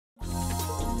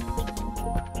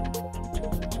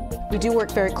We do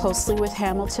work very closely with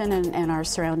Hamilton and our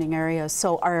surrounding areas.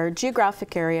 So our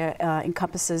geographic area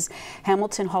encompasses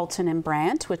Hamilton, Halton, and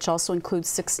Brant, which also includes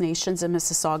 6 nations in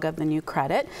Mississauga of the New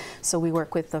Credit. So we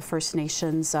work with the First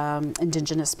Nations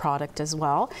Indigenous product as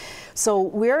well. So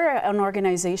we're an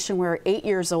organization, we're 8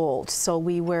 years old. So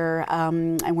we were,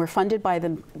 and we're funded by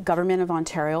the Government of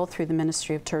Ontario through the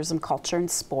Ministry of Tourism, Culture and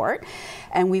Sport.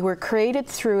 And we were created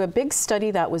through a big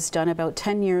study that was done about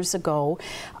 10 years ago.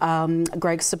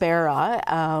 Greg Sabera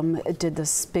did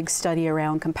this big study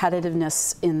around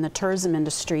competitiveness in the tourism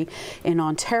industry in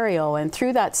Ontario, and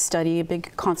through that study,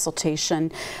 big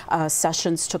consultation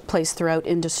sessions took place throughout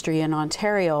industry in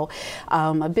Ontario.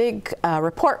 A big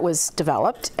report was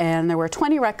developed, and there were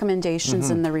 20 recommendations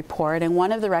in the report, and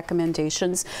one of the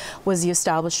recommendations was the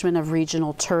establishment of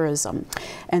regional tourism.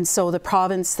 And so the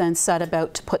province then set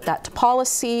about to put that to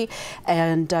policy,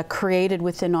 and created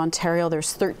within Ontario,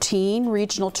 there's 13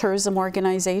 regional tourism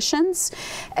organizations,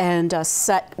 and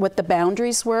set what the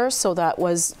boundaries were. So that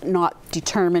was not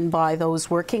determined by those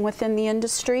working within the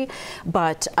industry,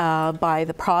 but by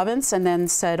the province, and then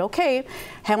said, okay,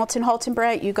 Hamilton, Halton,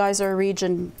 Brant, you guys are a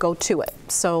region, go to it.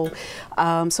 So,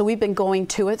 so we've been going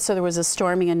to it. So there was a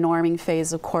storming and norming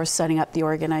phase, of course, setting up the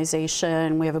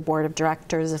organization. We have a board of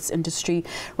directors that's industry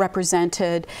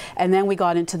represented, and then we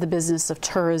got into the business of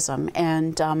tourism.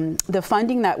 And the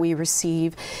funding that we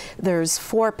receive, there's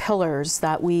 4 pillars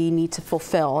that we need to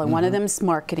fulfill, and one of them is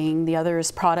marketing, the other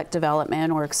is product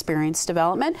development or experience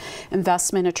development,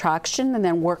 investment attraction, and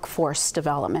then workforce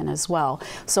development as well.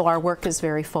 So our work is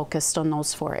very focused on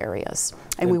those 4 areas,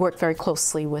 and we work very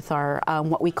closely with our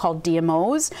what we call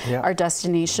DMOs, our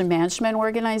destination management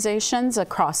organizations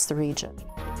across the region.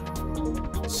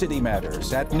 City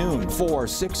Matters at noon, 4,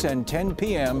 6, and 10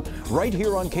 p.m. right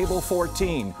here on Cable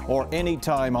 14 or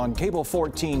anytime on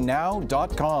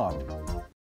cable14now.com.